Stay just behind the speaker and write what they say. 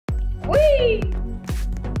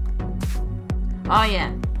Oh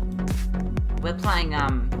yeah. We're playing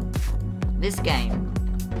this game.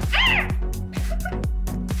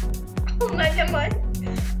 Oh my, never mind.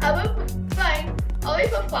 We're playing Obby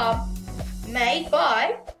For Fun, made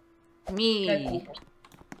by Me.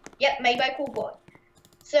 Yep, made by Cool Boy.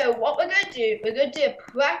 So what we're gonna do, we're gonna do a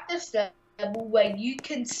practice level where you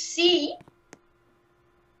can see.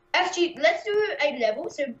 Actually, let's do a level.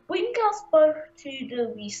 So bring us both to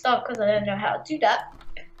the restart because I don't know how to do that.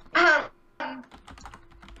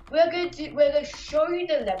 We're gonna show you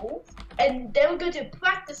the levels, and then we're gonna do a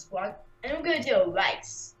practice one, and we're gonna do a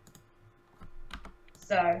race.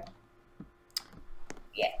 So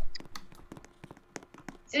yeah.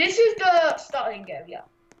 So this is the starting area.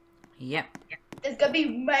 Yep. There's gonna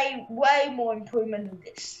be way more improvement than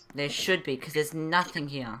this. There should be, because there's nothing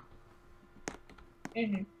here.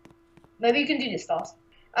 Maybe you can do this fast.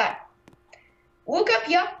 Alright. Walk up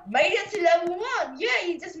here, made it to level 1. Yeah,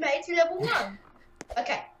 you just made it to level 1.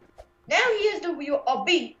 Okay. Now here's the real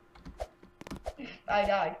Obby. I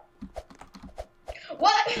died.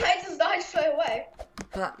 What? I just died straight away.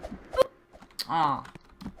 Oh.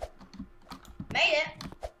 Made it.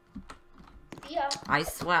 See ya. I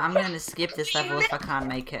swear, I'm gonna skip this level if I can't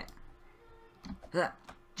make it.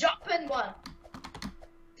 Jumping one.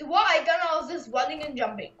 So what I done, I was just running and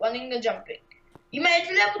jumping. You made it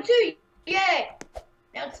to level 2. Yay.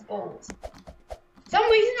 Now it's balls. For some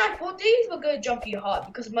reason I thought these were gonna jump you hard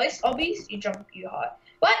because most obbies you jump you hard.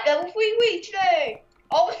 What? Level 3 reach today.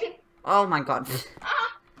 Oh. Oh my god. That's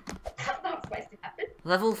not supposed to happen.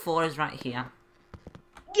 Level 4 is right here.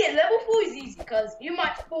 Yeah, level 4 is easy because you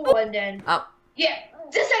might fall and then. Oh. Yeah,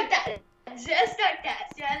 just like that. Just like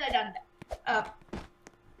that. See, I done that.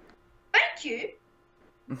 Thank you.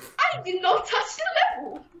 I did not touch the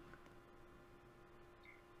level.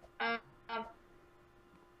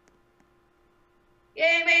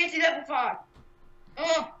 Yeah, made it to level 5.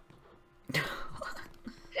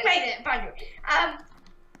 Made it, finally.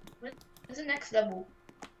 What's the next level?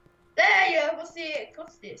 There you go.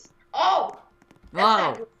 What's this? Oh!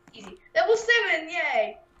 Whoa! Easy. Level 7,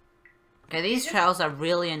 yay! Okay, these trails are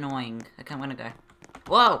really annoying. Okay, I'm gonna go.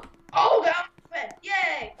 Whoa! Oh,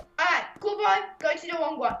 yay! Alright, cool boy, go to the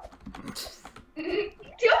wrong one.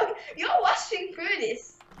 You're rushing through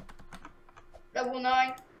this. Level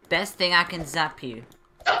 9. Best thing I can zap you.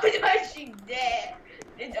 Oh, no, she's there.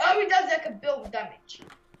 It only does like a bit of damage.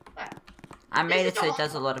 Right. I made it so it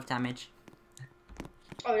does a lot of damage.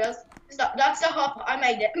 Oh, it does? That's the hard part. I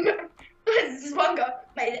made it. This is one go.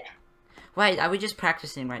 Made it. Wait, are we just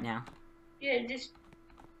practicing right now? Yeah, just.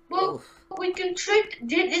 Well, we can trick.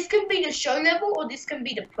 This can be the show level or this can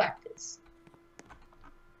be the practice.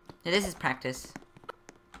 Yeah, this is practice.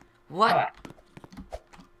 What? Alright.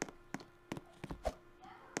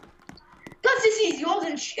 Plus, this is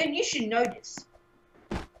yours and you should know this.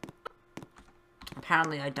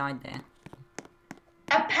 Apparently, I died there.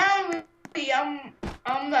 Apparently,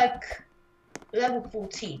 I'm like level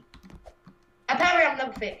 14. Apparently, I'm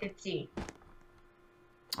level 15.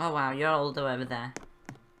 Oh wow, you're all the way over there.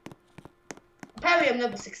 Apparently, I'm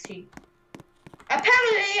level 16.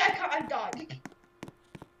 Apparently, I died.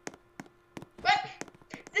 But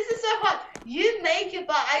this is so hard. You make it,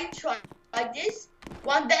 but I try like this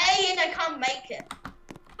one day and I can't make it.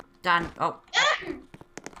 Done. Oh.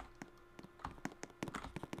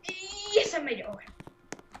 Yes, I made it. Okay.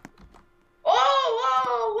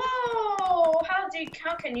 Oh, whoa!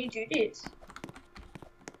 How can you do this?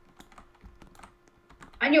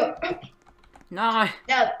 I knew it. No.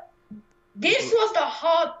 Now, this was the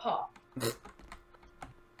hard part.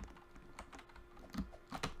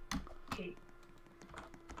 Okay.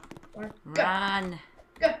 One, go. Run.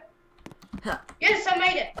 Go. Huh. Yes, I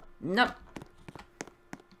made it. Nope.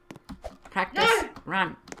 Practice. No.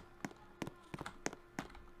 Run.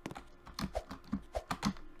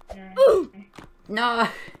 No. No.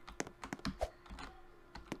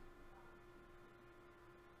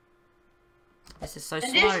 This is so And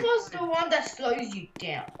slow. this was the one that slows you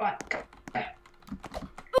down. Right. Go.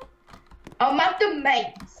 I'm at the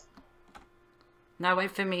maze. No,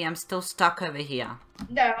 wait for me. I'm still stuck over here.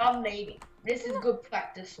 No, I'm leaving. This is good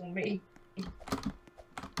practice for me.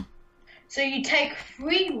 So you take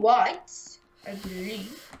 3 whites, I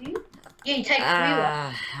believe. Yeah, you take 3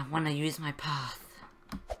 whites. I want to use my path.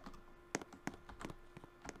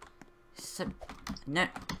 So, no,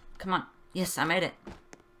 come on. Yes, I made it.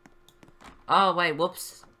 Oh, wait,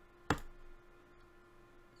 whoops.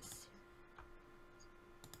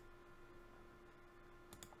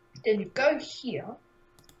 Then you go here.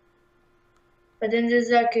 But then there's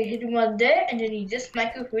like a hidden one there, and then you just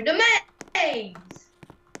make it through the maze.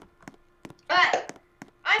 Alright,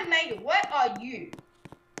 I I made it. Where are you?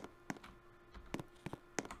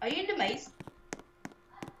 Are you in the maze?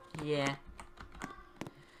 Yeah.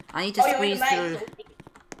 I need to You're in squeeze the through. maze.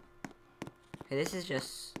 Okay, this is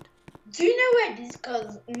just... Do you know where it is?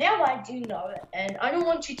 Because now I do know it, and I don't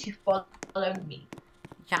want you to follow me.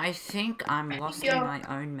 Yeah, I think I'm lost in my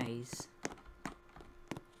own maze.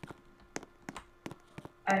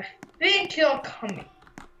 I think you're coming.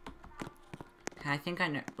 Okay, I think I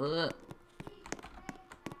know. Ugh.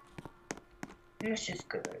 Let's just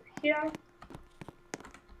go over here.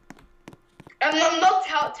 I'm not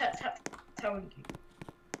telling you.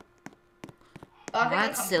 Well,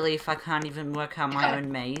 that's silly if I can't even work out my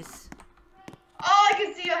own maze. Oh, I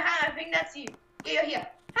can see your hand. I think that's you. Yeah, you're here.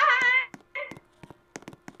 Hi.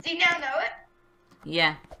 Do you now know it?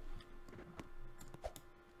 Yeah.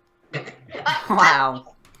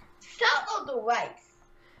 Wow. Start on the race.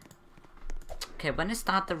 Okay, when to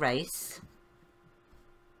start the race?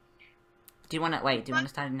 Do you want to wait? Do you want to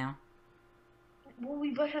start it now? Well,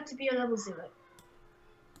 we both have to be on level 0.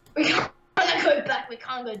 We can't go back. We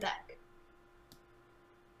can't go back.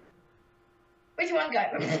 Where do you want to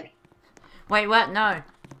go? Wait, what? No.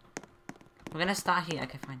 We're gonna start here.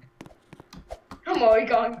 Okay, fine. I'm already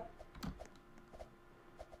going.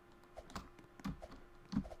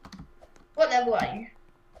 What level are you?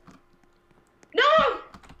 No!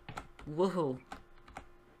 Woohoo.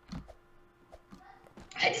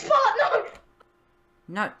 Hey, spot! No!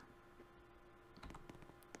 No.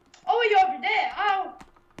 Oh, you're over there. Oh.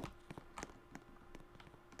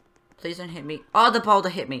 Please don't hit me. Oh, the boulder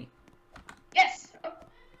hit me. Yes.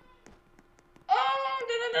 Oh,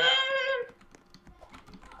 no, no, no.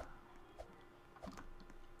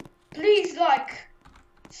 Please, like,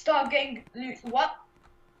 start getting loot. What?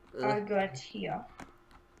 I got here.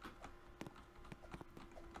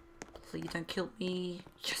 Please don't kill me.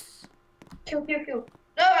 Yes. Kill, kill, kill.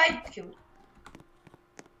 No, I killed.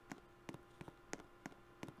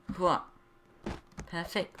 What?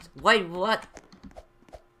 Perfect. Wait, what?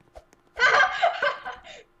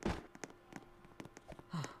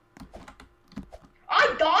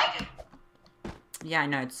 I died? Yeah, I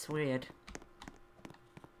know, it's weird.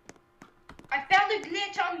 I found a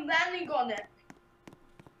glitch. I'm landing on it.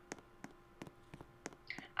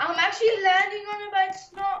 I'm actually landing on it, but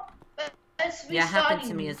it's not. But it's restarting. Yeah, it happened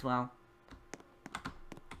to me as well.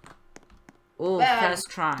 Oh, first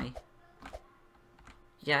try.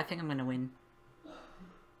 Yeah, I think I'm gonna win.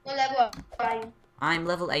 What level are you? I'm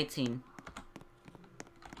level 18.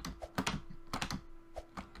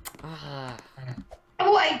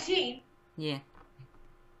 Level 18? Yeah.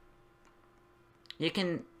 You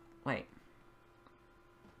can... Wait.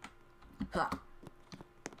 Huh.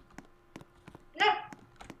 No.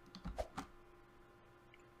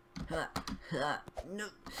 No.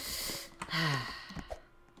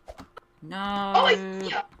 No. Oh,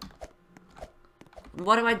 yeah.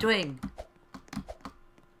 What am I doing?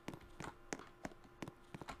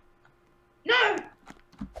 No.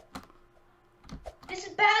 This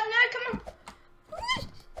is bad. No, come on.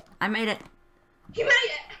 I made it. You made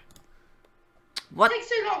it. What? It takes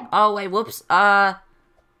so long. Oh, wait, whoops. 9.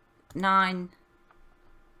 0.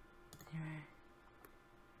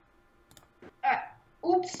 Alright.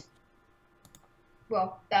 Oops.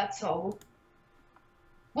 Well, that's all.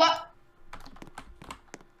 What?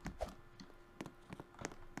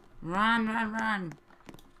 Run, run, run.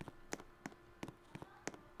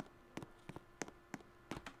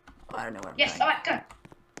 Oh, I don't know where I'm Yes, going. alright, go.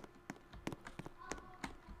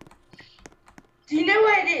 Do you know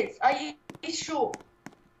where it is? Are you sure?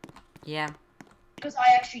 Yeah. Because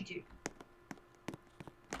I actually do.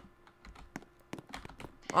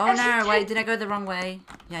 Oh no, wait, did I go the wrong way?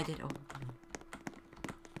 Yeah, I did. Oh.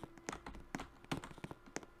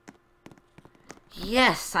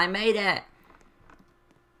 Yes, I made it.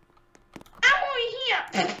 I'm over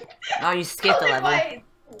here. Oh, you skipped the level. I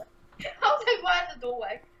was like right at the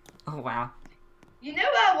doorway. Oh, wow. You know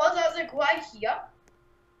where I was? I was like right here.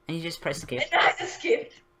 And you just press skip. And I just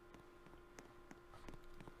skipped.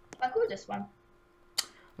 I could this one.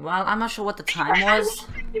 Well, I'm not sure what the time was.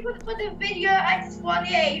 Thank you for the video. I just want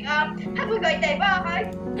to have a great day.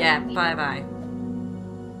 Bye. Yeah, bye-bye.